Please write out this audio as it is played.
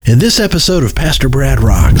In this episode of Pastor Brad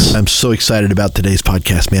Rocks, I'm so excited about today's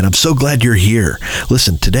podcast, man. I'm so glad you're here.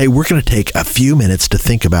 Listen, today we're going to take a few minutes to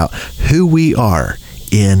think about who we are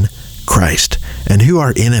in Christ and who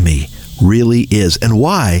our enemy really is and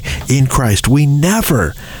why in Christ we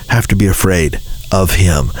never have to be afraid of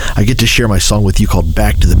him. I get to share my song with you called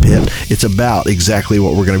Back to the Pit. It's about exactly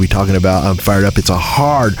what we're going to be talking about. I'm fired up. It's a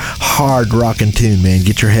hard rockin' tune, man.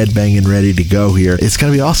 Get your head banging ready to go here. It's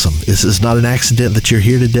going to be awesome. This is not an accident that you're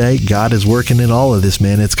here today. God is working in all of this,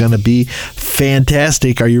 man. It's going to be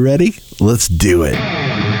fantastic. Are you ready? Let's do it.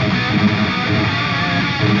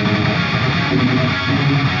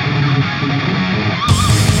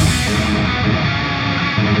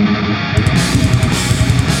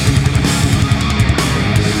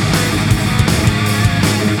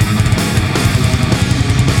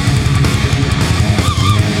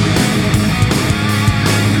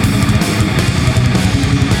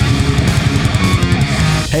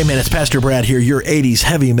 Hey man, it's Pastor Brad here, your 80s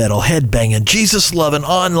heavy metal, head-banging, Jesus-loving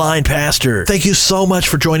online pastor. Thank you so much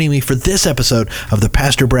for joining me for this episode of the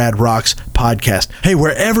Pastor Brad Rocks podcast. Hey,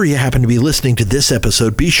 wherever you happen to be listening to this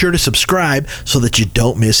episode, be sure to subscribe so that you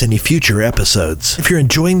don't miss any future episodes. If you're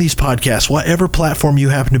enjoying these podcasts, whatever platform you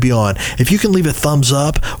happen to be on, if you can leave a thumbs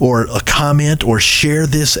up or a comment or share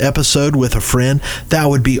this episode with a friend, that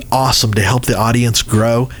would be awesome to help the audience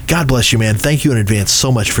grow. God bless you, man. Thank you in advance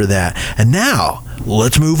so much for that. And now,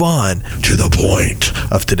 let's move on to the point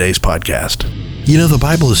of today's podcast. You know, the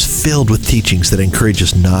Bible is filled with teachings that encourage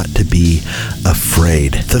us not to be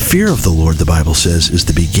afraid. The fear of the Lord, the Bible says, is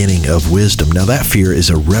the beginning of wisdom. Now, that fear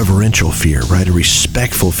is a reverential fear, right? A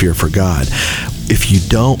respectful fear for God. If you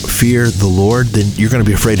don't fear the Lord, then you're going to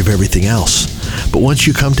be afraid of everything else. But once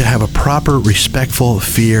you come to have a proper, respectful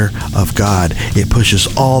fear of God, it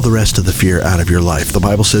pushes all the rest of the fear out of your life. The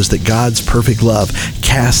Bible says that God's perfect love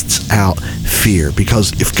casts out fear,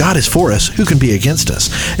 because if God is for us, who can be against us?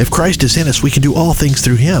 If Christ is in us, we can do all things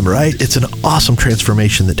through him, right? It's an awesome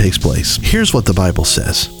transformation that takes place. Here's what the Bible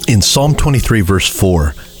says. In Psalm 23, verse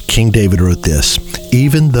 4, King David wrote this: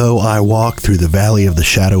 "Even though I walk through the valley of the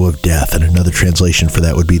shadow of death," and another translation for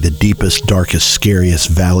that would be the deepest, darkest, scariest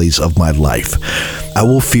valleys of my life, "I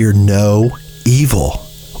will fear no evil."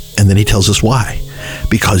 And then he tells us why.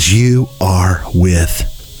 "Because you are with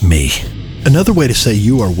me." Another way to say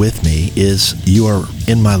you are with me is you are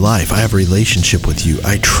in my life. I have a relationship with you.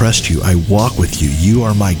 I trust you. I walk with you. You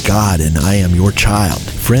are my God and I am your child.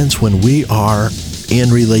 Friends, when we are in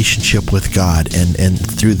relationship with God, and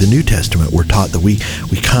through the New Testament, we're taught that we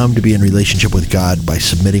come to be in relationship with God by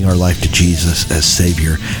submitting our life to Jesus as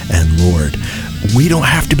Savior and Lord. We don't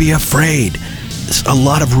have to be afraid. A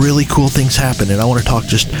lot of really cool things happen, and I want to talk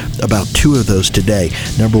just about two of those today.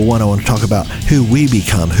 Number one, I want to talk about who we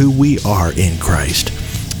become, who we are in Christ.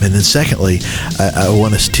 And then secondly, I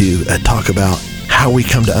want us to talk about how we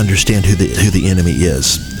come to understand who the enemy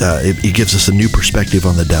is. It gives us a new perspective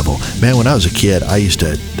on the devil. Man, when I was a kid, I used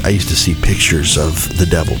to see pictures of the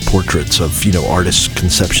devil, portraits of, artists'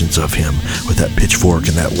 conceptions of him with that pitchfork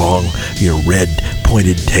and that long, red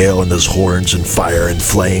pointed tail and those horns and fire and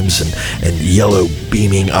flames and yellow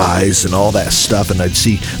beaming eyes and all that stuff. And I'd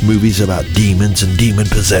see movies about demons and demon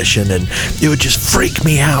possession, and it would just freak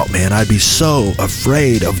me out, man. I'd be so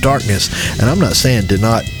afraid of darkness. And I'm not saying to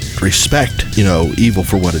not respect, evil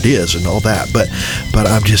for what it is and all that, but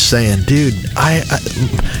I'm just saying, dude,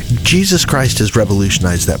 Jesus Christ has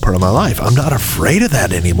revolutionized that part of my life. I'm not afraid of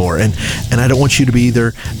that anymore, and I don't want you to be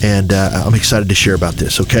either, and I'm excited to share about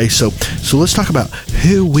this, okay? So let's talk about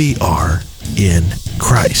who we are in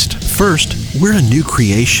Christ. First, we're a new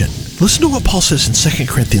creation. Listen to what Paul says in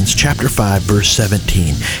 2 Corinthians chapter 5, verse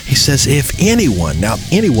 17. He says, if anyone, now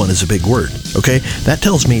anyone is a big word, okay? That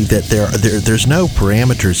tells me that there's no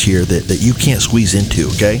parameters here that you can't squeeze into,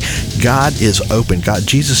 okay? God is open.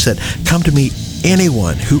 Jesus said, come to me,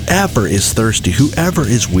 anyone, whoever is thirsty, whoever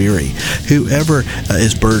is weary, whoever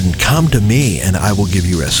is burdened, come to me and I will give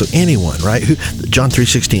you rest. So anyone, right? John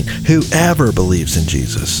 3:16, whoever believes in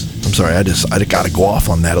Jesus. I'm sorry, I got to go off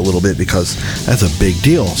on that a little bit because that's a big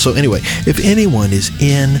deal. So anyway, if anyone is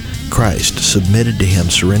in Christ, submitted to him,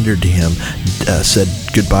 surrendered to him, said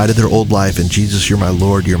goodbye to their old life, and Jesus, you're my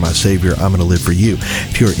Lord, you're my Savior, I'm going to live for you.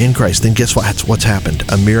 If you're in Christ, then guess what's happened?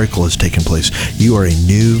 A miracle has taken place. You are a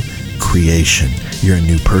new creation. You're a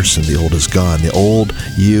new person. The old is gone. The old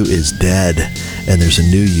you is dead, and there's a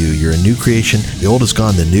new you. You're a new creation. The old is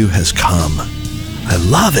gone. The new has come. I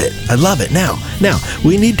love it. I love it. Now,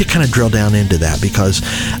 we need to kind of drill down into that because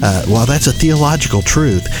while that's a theological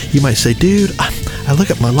truth, you might say, dude, I look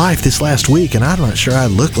at my life this last week and I'm not sure I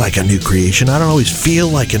look like a new creation. I don't always feel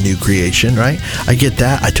like a new creation, right? I get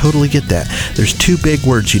that. I totally get that. There's two big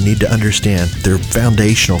words you need to understand. They're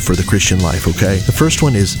foundational for the Christian life, okay? The first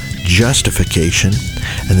one is justification,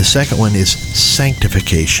 and the second one is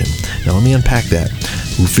sanctification. Now let me unpack that.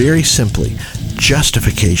 Very simply,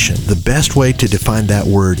 justification. The best way to define that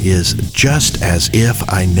word is just as if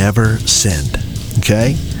I never sinned.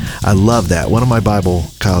 Okay? I love that. One of my Bible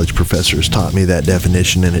college professors taught me that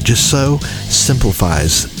definition, and it just so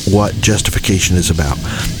simplifies what justification is about.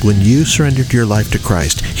 When you surrendered your life to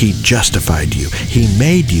Christ, He justified you. He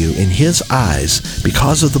made you, in His eyes,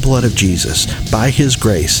 because of the blood of Jesus, by His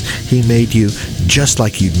grace, He made you just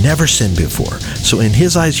like you'd never sinned before. So in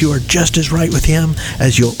His eyes, you are just as right with Him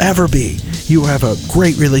as you'll ever be. You have a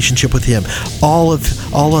great relationship with Him. All of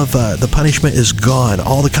the punishment is gone.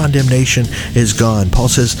 All the condemnation is gone. Paul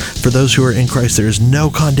says, for those who are in Christ, there is no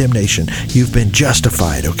condemnation. You've been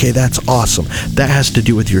justified. Okay, that's awesome. That has to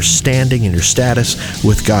do with your standing and your status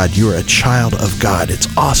with God. You're a child of God. It's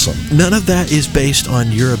awesome. None of that is based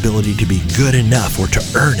on your ability to be good enough or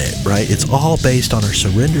to earn it, right? It's all based on our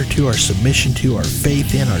surrender to, our submission to, our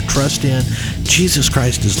faith in, our trust in Jesus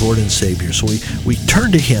Christ as Lord and Savior. So we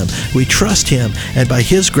turn to Him, we trust Him, and by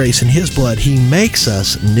His grace and His blood, He makes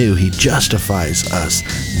us new. He justifies us.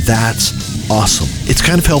 That's awesome. It's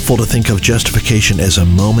kind of helpful to think of justification as a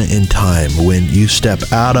moment in time when you step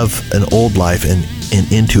out of an old life and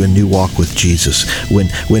into a new walk with Jesus.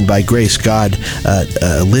 When by grace God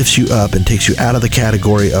lifts you up and takes you out of the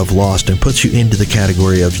category of lost and puts you into the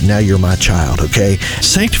category of now you're my child, okay?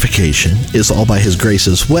 Sanctification is all by His grace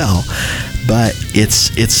as well, but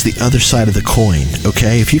it's the other side of the coin,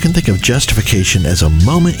 okay? If you can think of justification as a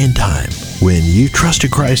moment in time when you trusted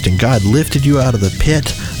Christ and God lifted you out of the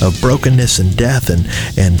pit of brokenness and death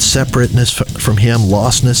and separateness from Him,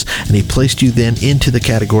 lostness, and He placed you then into the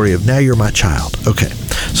category of now you're my child. Okay,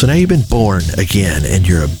 so now you've been born again and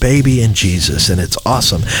you're a baby in Jesus, and it's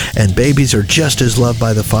awesome. And babies are just as loved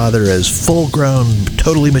by the Father as full-grown,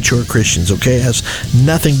 totally mature Christians, okay? It has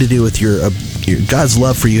nothing to do with your God's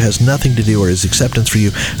love for you has nothing to do, or His acceptance for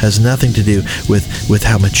you has nothing to do with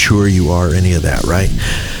how mature you are or any of that, right?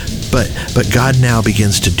 But God now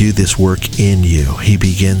begins to do this work in you. He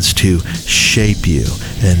begins to shape you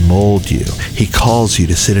and mold you. He calls you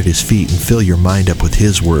to sit at His feet and fill your mind up with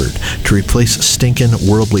His Word, to replace stinking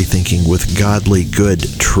worldly thinking with godly, good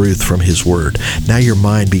truth from His Word. Now your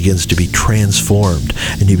mind begins to be transformed,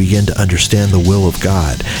 and you begin to understand the will of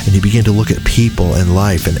God, and you begin to look at people and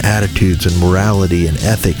life and attitudes and morality and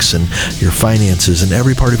ethics and your finances and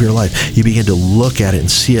every part of your life. You begin to look at it and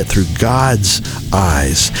see it through God's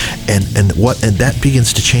eyes. And that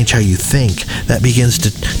begins to change how you think. That begins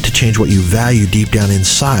to change what you value deep down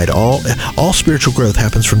inside. All spiritual growth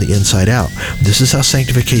happens from the inside out. This is how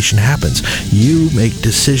sanctification happens. You make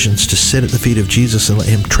decisions to sit at the feet of Jesus and let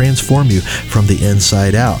Him transform you from the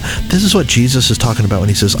inside out. This is what Jesus is talking about when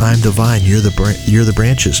He says, I'm the vine, you're the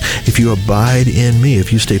branches. If you abide in Me,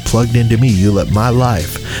 if you stay plugged into Me, you let My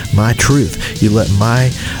life, My truth, you let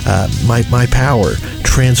my power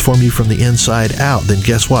transform you from the inside out, then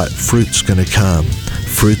guess what? Fruit's going to come.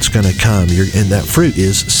 Fruit's going to come. And that fruit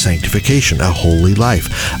is sanctification, a holy life,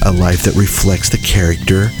 a life that reflects the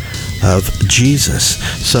character of Jesus.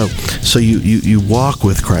 So you walk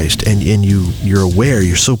with Christ, and you're aware,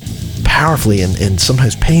 you're so powerfully and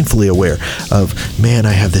sometimes painfully aware of, man,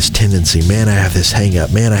 I have this tendency, man, I have this hang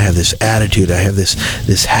up, man, I have this attitude, I have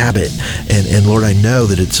this habit, and Lord, I know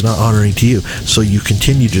that it's not honoring to You. So you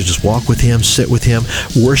continue to just walk with Him, sit with Him,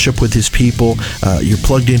 worship with His people. You're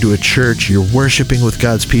plugged into a church, you're worshiping with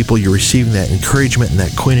God's people, you're receiving that encouragement and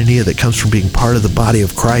that koinonia that comes from being part of the body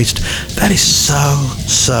of Christ. That is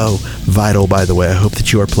so vital, by the way. I hope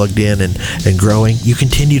that you are plugged in and growing. You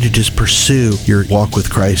continue to just pursue your walk with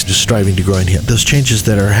Christ, just striving to grow in Him. Those changes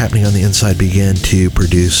that are happening on the inside begin to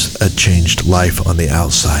produce a changed life on the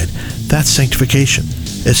outside. That's sanctification.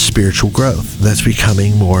 It's spiritual growth. That's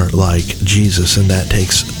becoming more like Jesus, and that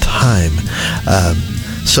takes time.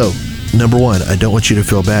 So number one, I don't want you to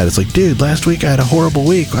feel bad. It's like, dude, last week I had a horrible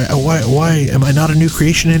week. Why am I not a new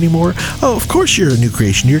creation anymore? Oh, of course you're a new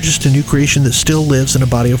creation. You're just a new creation that still lives in a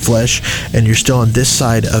body of flesh, and you're still on this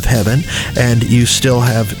side of heaven, and you still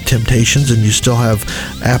have temptations, and you still have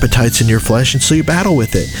appetites in your flesh, and so you battle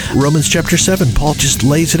with it. Romans chapter 7, Paul just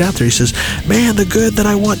lays it out there. He says, man, the good that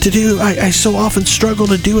I want to do, I so often struggle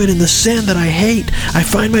to do it, in the sin that I hate, I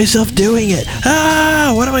find myself doing it.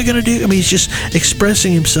 What am I going to do? I mean, he's just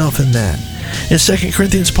expressing himself in that. In 2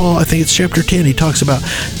 Corinthians, Paul, I think it's chapter 10, he talks about,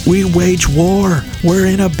 we wage war. We're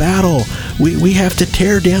in a battle. We have to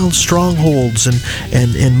tear down strongholds and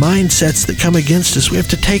mindsets that come against us. We have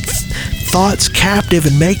to take thoughts captive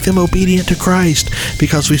and make them obedient to Christ,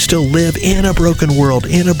 because we still live in a broken world,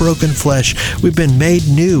 in a broken flesh. We've been made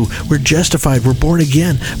new. We're justified. We're born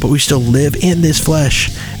again, but we still live in this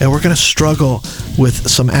flesh. And we're going to struggle with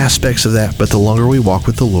some aspects of that. But the longer we walk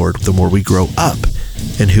with the Lord, the more we grow up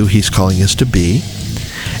in who He's calling us to be.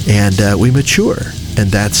 And we mature. And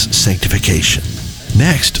that's sanctification.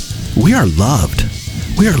 Next, we are loved.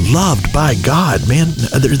 We are loved by God, man.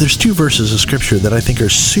 There's two verses of Scripture that I think are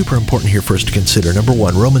super important here for us to consider. Number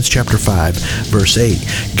one, Romans chapter 5, verse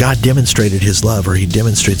 8. God demonstrated His love, or He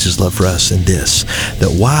demonstrates His love for us in this,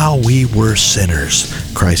 that while we were sinners,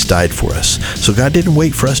 Christ died for us. So God didn't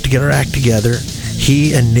wait for us to get our act together.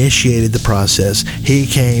 He initiated the process. He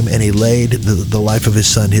came and He laid the life of His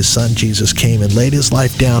Son. His Son, Jesus, came and laid His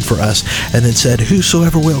life down for us and then said,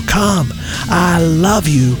 whosoever will come, I love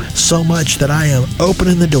you so much that I am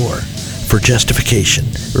opening the door for justification,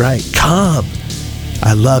 right? Come.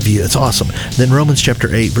 I love you. It's awesome. Then Romans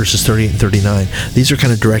chapter 8, verses 38 and 39. These are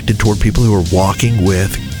kind of directed toward people who are walking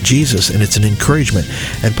with Jesus, and it's an encouragement.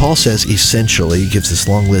 And Paul says, essentially, he gives this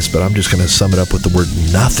long list, but I'm just going to sum it up with the word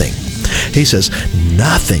nothing. He says,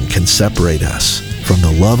 nothing can separate us from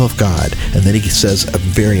the love of God. And then he says a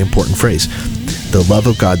very important phrase, the love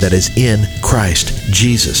of God that is in Christ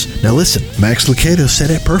Jesus. Now listen, Max Lucado said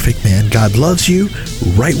it perfect, man. God loves you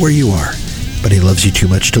right where you are, but He loves you too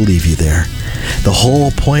much to leave you there. The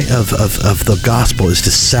whole point of the gospel is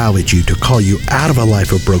to salvage you, to call you out of a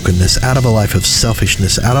life of brokenness, out of a life of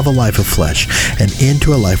selfishness, out of a life of flesh, and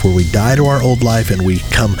into a life where we die to our old life and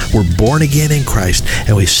we're born again in Christ,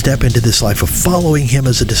 and we step into this life of following Him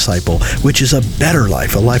as a disciple, which is a better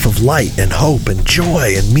life, a life of light and hope and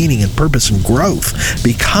joy and meaning and purpose and growth,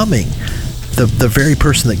 becoming the very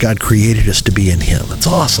person that God created us to be in Him. It's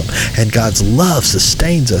awesome. And God's love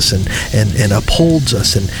sustains us and upholds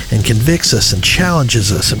us and convicts us and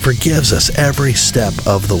challenges us and forgives us every step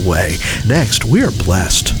of the way. Next, we are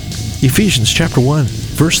blessed. Ephesians chapter 1,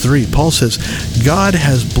 verse 3, Paul says, God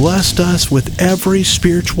has blessed us with every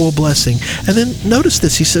spiritual blessing. And then notice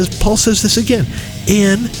this, Paul says this again,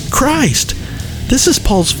 in Christ. This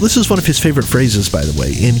is one of his favorite phrases, by the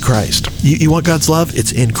way, in Christ. You want God's love?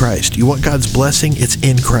 It's in Christ. You want God's blessing? It's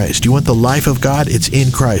in Christ. You want the life of God? It's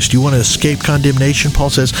in Christ. You want to escape condemnation? Paul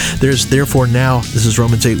says, there's therefore now, this is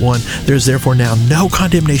Romans 8:1, there's therefore now no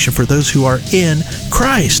condemnation for those who are in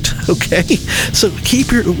Christ. Okay? So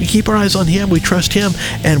keep our eyes on Him. We trust Him,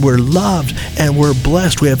 and we're loved, and we're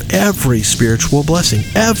blessed. We have every spiritual blessing.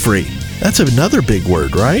 Every. That's another big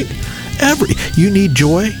word, right? Every. You need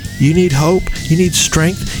joy. You need hope. You need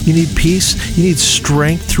strength. You need peace. You need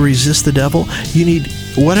strength to resist the devil. You need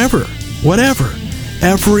whatever.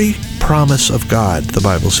 Every promise of God, the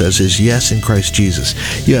Bible says, is yes in Christ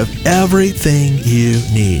Jesus. You have everything you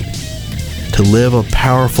need to live a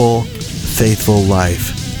powerful, faithful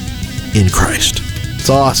life in Christ.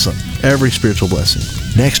 It's awesome. Every spiritual blessing.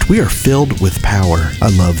 Next, we are filled with power. I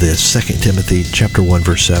love this. 2 Timothy chapter 1,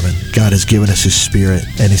 verse 7. God has given us His Spirit,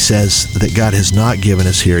 and He says that God has not given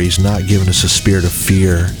us here. He's not given us a spirit of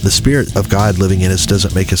fear. The Spirit of God living in us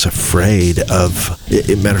doesn't make us afraid of,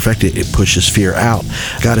 matter of fact, it pushes fear out.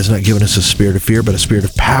 God has not given us a spirit of fear, but a spirit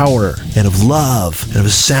of power and of love and of a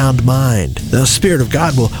sound mind. The Spirit of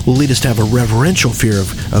God will lead us to have a reverential fear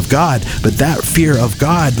of God, but that fear of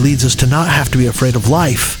God leads us to not have to be afraid of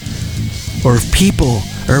life, or of people,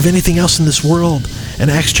 or of anything else in this world. In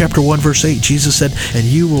Acts chapter 1, verse 8, Jesus said, and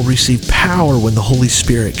you will receive power when the Holy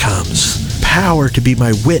Spirit comes. Power to be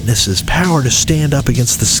my witnesses, power to stand up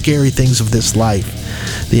against the scary things of this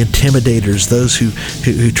life, the intimidators, those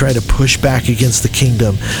who try to push back against the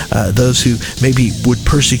kingdom, those who maybe would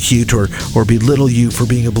persecute or belittle you for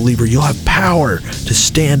being a believer. You'll have power to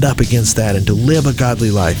stand up against that and to live a godly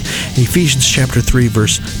life. In Ephesians chapter 3,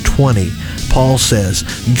 verse 20, Paul says,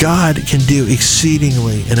 God can do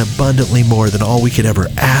exceedingly and abundantly more than all we could ever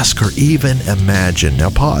ask or even imagine. Now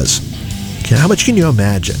pause. How much can you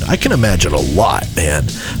imagine? I can imagine a lot, man.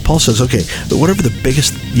 Paul says, okay, but whatever the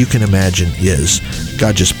biggest you can imagine is,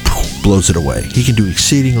 God just blows it away. He can do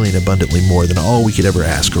exceedingly and abundantly more than all we could ever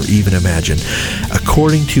ask or even imagine,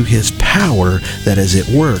 according to His power that is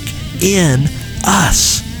at work in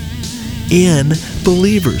us, in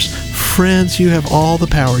believers. Friends, you have all the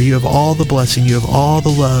power, you have all the blessing, you have all the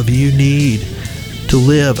love you need to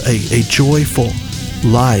live a joyful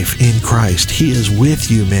life in Christ. He is with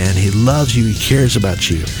you, man. He loves you. He cares about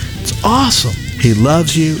you. It's awesome. He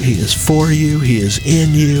loves you. He is for you. He is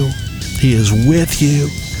in you. He is with you.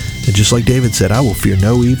 And just like David said, I will fear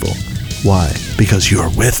no evil, Why? Because you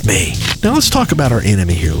are with me. Now let's talk about our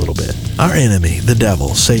enemy here a little bit. Our enemy, the devil,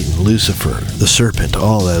 Satan, Lucifer, the serpent,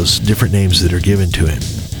 all those different names that are given to him.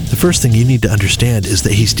 The first thing you need to understand is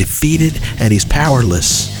that he's defeated and he's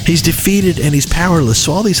powerless. He's defeated and he's powerless.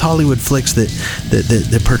 So all these Hollywood flicks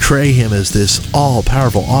that portray him as this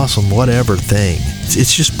all-powerful, awesome, whatever thing,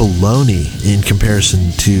 it's just baloney in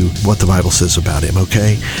comparison to what the Bible says about him,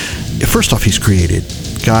 okay? First off, he's created.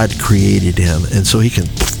 God created him, and so he can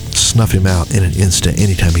snuff him out in an instant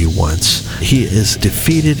anytime he wants. He is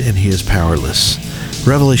defeated and he is powerless.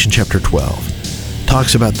 Revelation chapter 12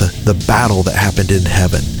 talks about the battle that happened in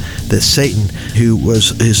heaven. That Satan, who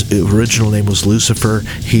was, his original name was Lucifer,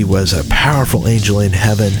 he was a powerful angel in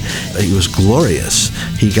heaven. He was glorious.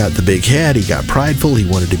 He got the big head. He got prideful. He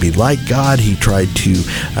wanted to be like God. He tried to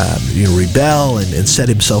rebel and set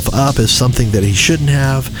himself up as something that he shouldn't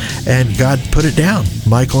have, and God put it down.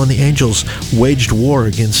 Michael and the angels waged war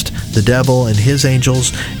against the devil and his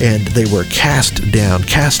angels, and they were cast down,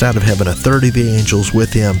 cast out of heaven, a third of the angels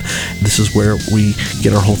with him. This is where we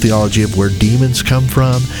get our whole theology of where demons come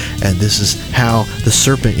from. And this is how the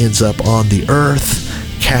serpent ends up on the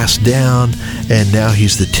earth, cast down, and now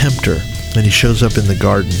he's the tempter. And he shows up in the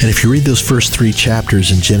garden. And if you read those first 3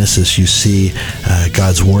 chapters in Genesis, you see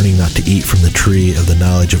God's warning not to eat from the tree of the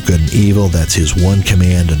knowledge of good and evil. That's his one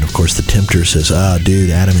command. And of course, the tempter says,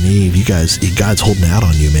 dude, Adam and Eve, you guys, God's holding out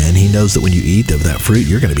on you, man. He knows that when you eat of that fruit,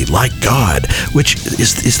 you're going to be like God, which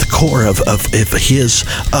is the core of his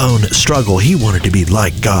own struggle. He wanted to be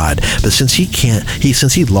like God. But since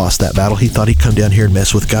since he lost that battle, he thought he'd come down here and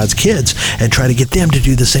mess with God's kids and try to get them to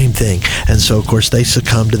do the same thing. And so, of course, they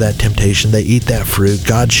succumb to that temptation. They eat that fruit.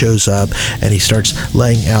 God shows up and he starts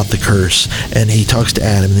laying out the curse, and he talks to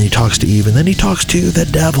Adam, and then he talks to Eve, and then he talks to the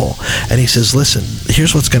devil, and he says, listen,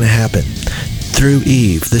 here's what's going to happen. Through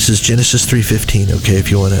Eve, this is Genesis 3:15, okay, if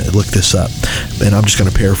you want to look this up, and I'm just going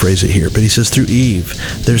to paraphrase it here, but he says through Eve,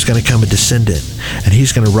 there's going to come a descendant, and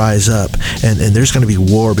he's going to rise up, and there's going to be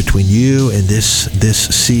war between you and this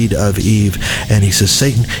seed of Eve, and he says,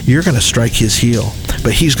 Satan, you're going to strike his heel,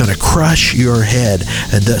 but he's going to crush your head,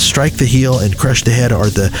 and that strike the heel and crush the head are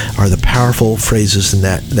the powerful phrases in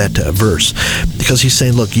that verse, because he's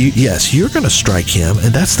saying, look, you're going to strike him,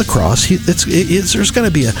 and that's the cross. There's going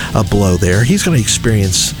to be a blow there. He's going to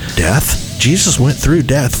experience death. Jesus went through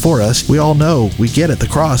death for us. We all know, we get it, the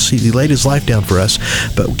cross. He laid his life down for us.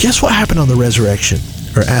 But guess what happened on the resurrection,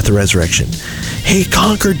 or at the resurrection? He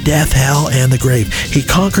conquered death, hell, and the grave. He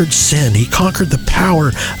conquered sin. He conquered the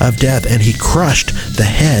power of death, and he crushed the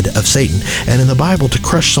head of Satan. And in the Bible, to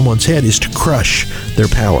crush someone's head is to crush their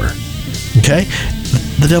power. Okay?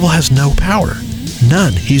 The devil has no power.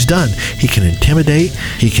 None. He's done. He can intimidate.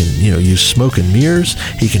 He can, use smoke and mirrors.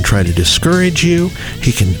 He can try to discourage you.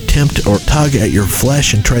 He can tempt or tug at your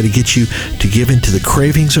flesh and try to get you to give into the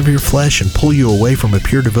cravings of your flesh and pull you away from a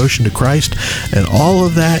pure devotion to Christ. And all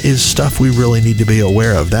of that is stuff we really need to be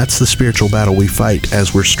aware of. That's the spiritual battle we fight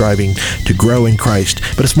as we're striving to grow in Christ.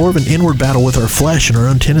 But it's more of an inward battle with our flesh and our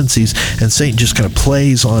own tendencies, and Satan just kind of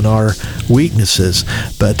plays on our weaknesses.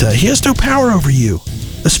 But he has no power over you.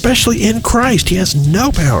 Especially in Christ, he has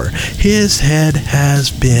no power. His head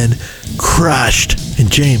has been crushed. In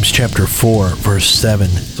James chapter 4, verse 7,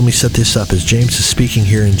 let me set this up. As James is speaking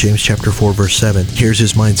here in James chapter 4, verse 7, here's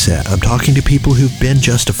his mindset. I'm talking to people who've been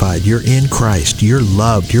justified. You're in Christ. You're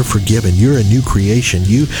loved. You're forgiven. You're a new creation.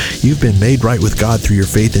 You've been made right with God through your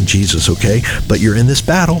faith in Jesus, okay? But you're in this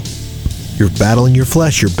battle. You're battling your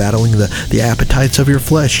flesh. You're battling the appetites of your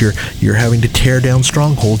flesh. You're having to tear down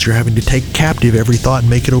strongholds. You're having to take captive every thought and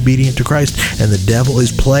make it obedient to Christ. And the devil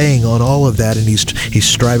is playing on all of that, and he's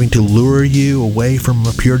striving to lure you away from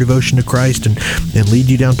a pure devotion to Christ and lead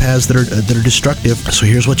you down paths that are destructive. So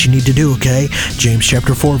here's what you need to do, okay? James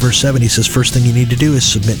chapter 4, verse 7, he says, first thing you need to do is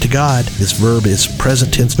submit to God. This verb is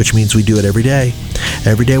present tense, which means we do it every day.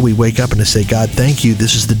 Every day we wake up and say, God, thank you.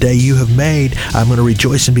 This is the day you have made. I'm going to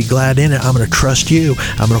rejoice and be glad in it. I'm going to trust you.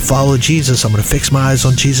 I'm going to follow Jesus. I'm going to fix my eyes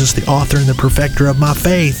on Jesus, the author and the perfecter of my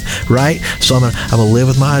faith, right? So I'm going to live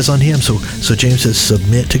with my eyes on him. So James says,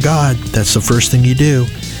 submit to God. That's the first thing you do.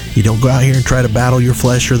 You don't go out here and try to battle your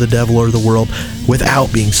flesh or the devil or the world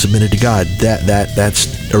without being submitted to God.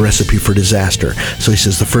 That's a recipe for disaster. So he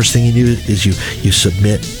says the first thing you do is you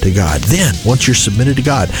submit to God. Then, once you're submitted to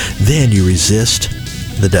God, then you resist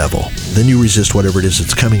the devil. Then you resist whatever it is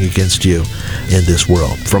that's coming against you in this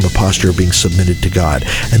world from a posture of being submitted to God.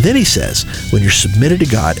 And then he says, when you're submitted to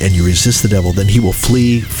God and you resist the devil, then he will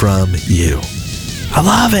flee from you. I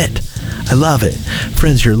love it. I love it.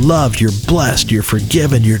 Friends, you're loved, you're blessed, you're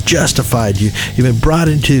forgiven, you're justified, you've been brought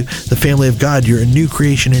into the family of God. You're a new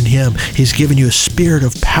creation in Him. He's given you a spirit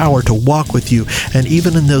of power to walk with you. And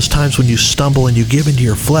even in those times when you stumble and you give into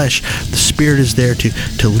your flesh, the Spirit is there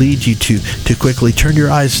to lead you to quickly turn your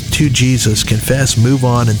eyes to Jesus, confess, move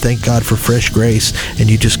on, and thank God for fresh grace. And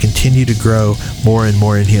you just continue to grow more and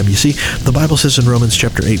more in Him. You see, the Bible says in Romans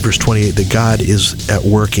chapter 8, verse 28, that God is at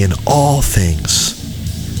work in all things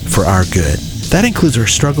for our good. That includes our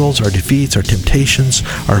struggles, our defeats, our temptations,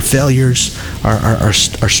 our failures, our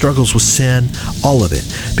struggles with sin, all of it.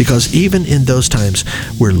 Because even in those times,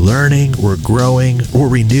 we're learning, we're growing, we're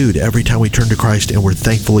renewed every time we turn to Christ, and we're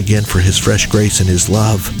thankful again for His fresh grace and His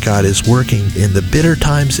love. God is working in the bitter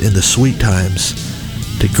times, in the sweet times,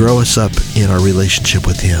 to grow us up in our relationship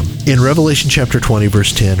with Him. In Revelation chapter 20,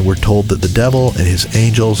 verse 10, we're told that the devil and his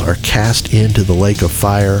angels are cast into the lake of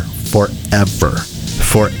fire forever.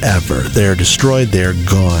 Forever. They are destroyed, they are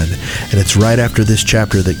gone. And it's right after this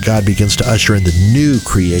chapter that God begins to usher in the new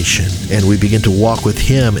creation, and we begin to walk with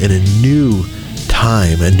Him in a new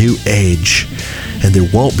time, a new age. And there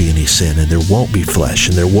won't be any sin, and there won't be flesh,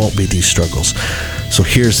 and there won't be these struggles. So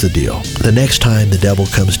here's the deal. The next time the devil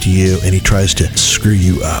comes to you and he tries to screw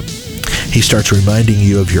you up, he starts reminding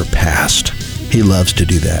you of your past. He loves to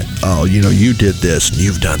do that. Oh, you did this, and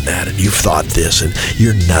you've done that, and you've thought this, and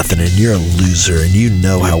you're nothing, and you're a loser, and you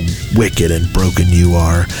know how wicked and broken you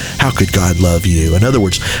are. How could God love you? In other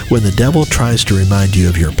words, when the devil tries to remind you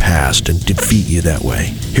of your past and defeat you that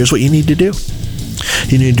way, here's what you need to do.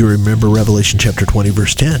 You need to remember Revelation chapter 20,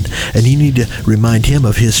 verse 10, and you need to remind him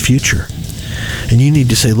of his future. And you need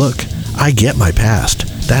to say, look, I get my past.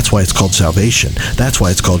 That's why it's called salvation. That's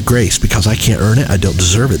why it's called grace, because I can't earn it. I don't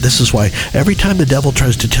deserve it. This is why every time the devil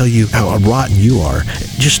tries to tell you how rotten you are,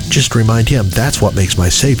 just remind him, that's what makes my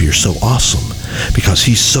Savior so awesome, because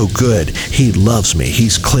He's so good. He loves me.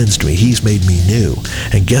 He's cleansed me. He's made me new.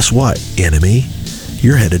 And guess what, enemy?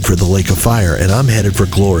 You're headed for the lake of fire, and I'm headed for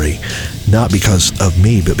glory. Not because of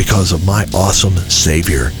me, but because of my awesome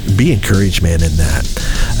Savior. Be encouraged, man, in that.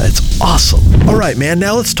 It's awesome. All right, man,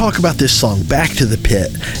 now let's talk about this song, Back to the Pit.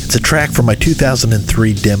 It's a track from my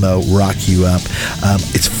 2003 demo, Rock You Up.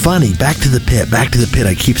 It's funny, Back to the Pit, Back to the Pit.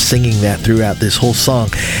 I keep singing that throughout this whole song.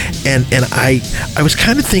 And I was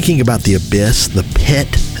kind of thinking about the abyss, the pit.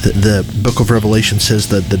 The book of Revelation says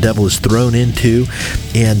that the devil is thrown into,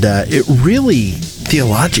 and it really,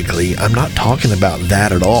 theologically, I'm not talking about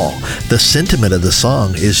that at all. The sentiment of the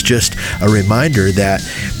song is just a reminder that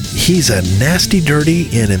he's a nasty, dirty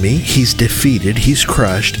enemy. He's defeated. He's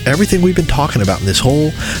crushed. Everything we've been talking about in this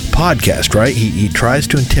whole podcast, right? He tries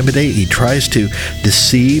to intimidate. He tries to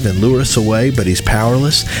deceive and lure us away, but he's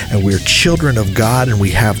powerless. And we're children of God, and we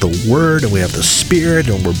have the Word, and we have the Spirit,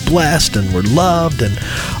 and we're blessed, and we're loved, and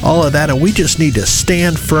all of that. And we just need to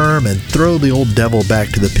stand firm and throw the old devil back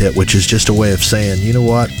to the pit, which is just a way of saying, you know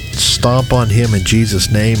what? Stomp on him in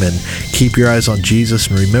Jesus' name, and keep your eyes on Jesus,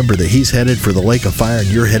 and remember that He's headed for the lake of fire, and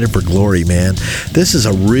you're headed for glory, man. This is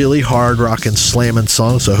a really hard rockin' slamming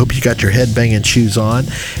song, so I hope you got your head banging shoes on,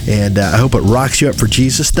 and I hope it rocks you up for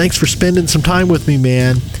Jesus. Thanks for spending some time with me,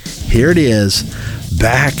 man. Here it is,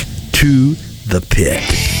 Back to the Pit.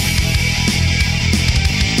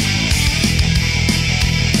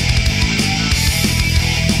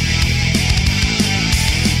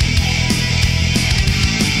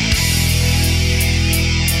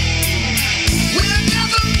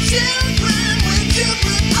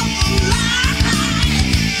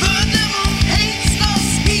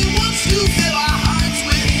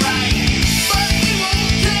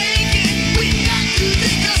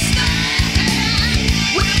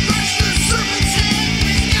 We're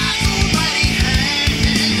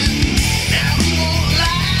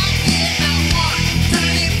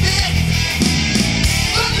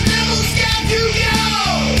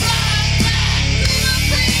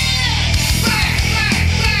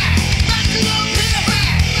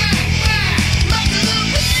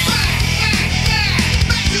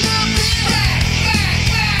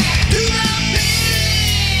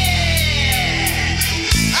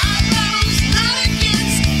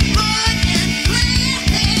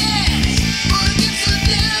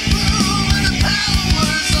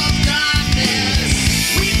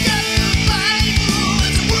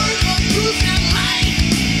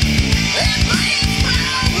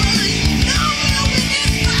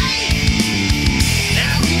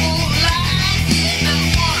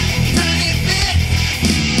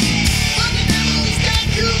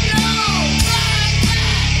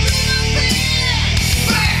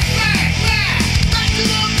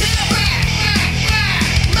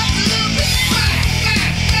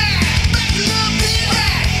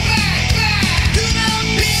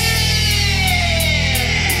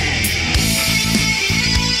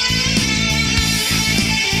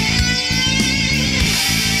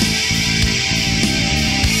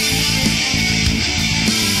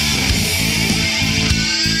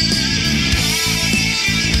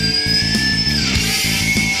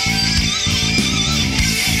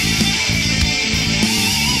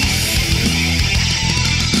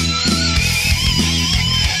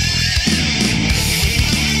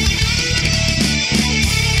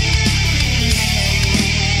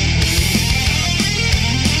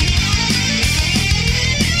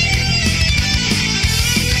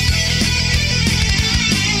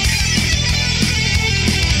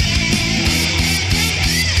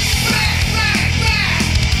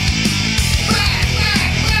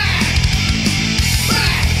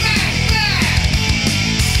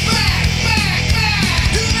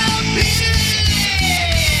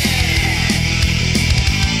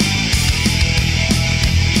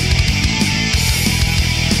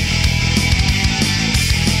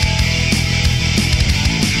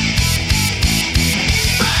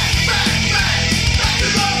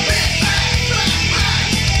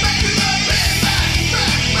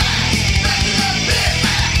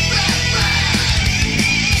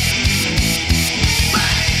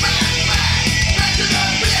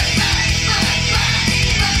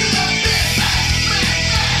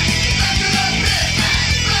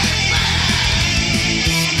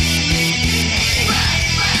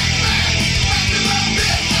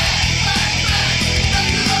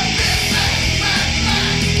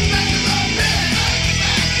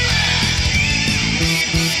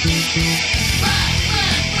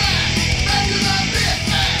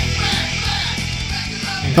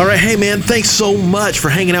All right, hey man, thanks so much for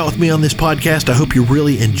hanging out with me on this podcast. I hope you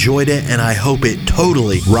really enjoyed it, and I hope it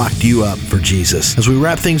totally rocked you up for Jesus. As we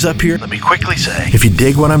wrap things up here, let me quickly say, if you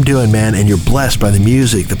dig what I'm doing, man, and you're blessed by the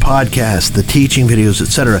music, the podcast, the teaching videos,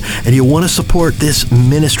 etc., and you want to support this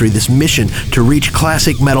ministry, this mission to reach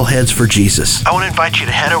classic metalheads for Jesus, I want to invite you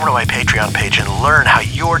to head over to my Patreon page and learn how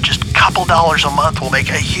your just a couple dollars a month will make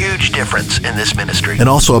a huge difference in this ministry, and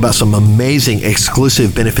also about some amazing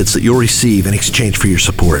exclusive benefits that you'll receive in exchange for your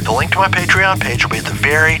support. The link to my Patreon page will be at the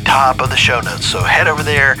very top of the show notes, so head over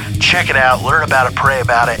there, check it out, learn about it, pray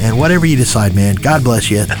about it, and whatever you decide, man, God bless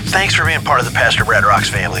you. And thanks for being part of the Pastor Brad Rocks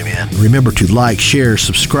family, man. Remember to like, share,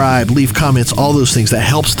 subscribe, leave comments, all those things. That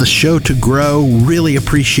helps the show to grow. Really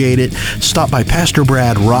appreciate it. Stop by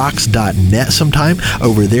PastorBradRocks.net sometime.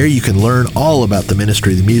 Over there, you can learn all about the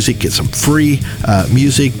ministry, the music, get some free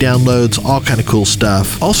music downloads, all kind of cool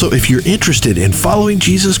stuff. Also, if you're interested in following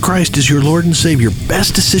Jesus Christ as your Lord and Savior,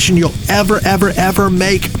 best decision you'll ever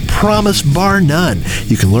make, promise bar none.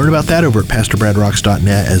 You can learn about that over at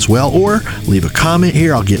PastorBradRocks.net as well, or leave a comment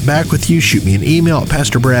here. I'll get back with you. Shoot me an email at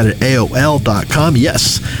PastorBrad@AOL.com.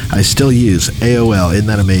 Yes, I still use AOL. Isn't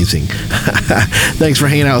that amazing? Thanks for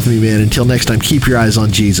hanging out with me, man. Until next time, keep your eyes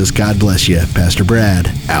on Jesus. God bless you. Pastor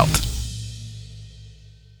Brad, out.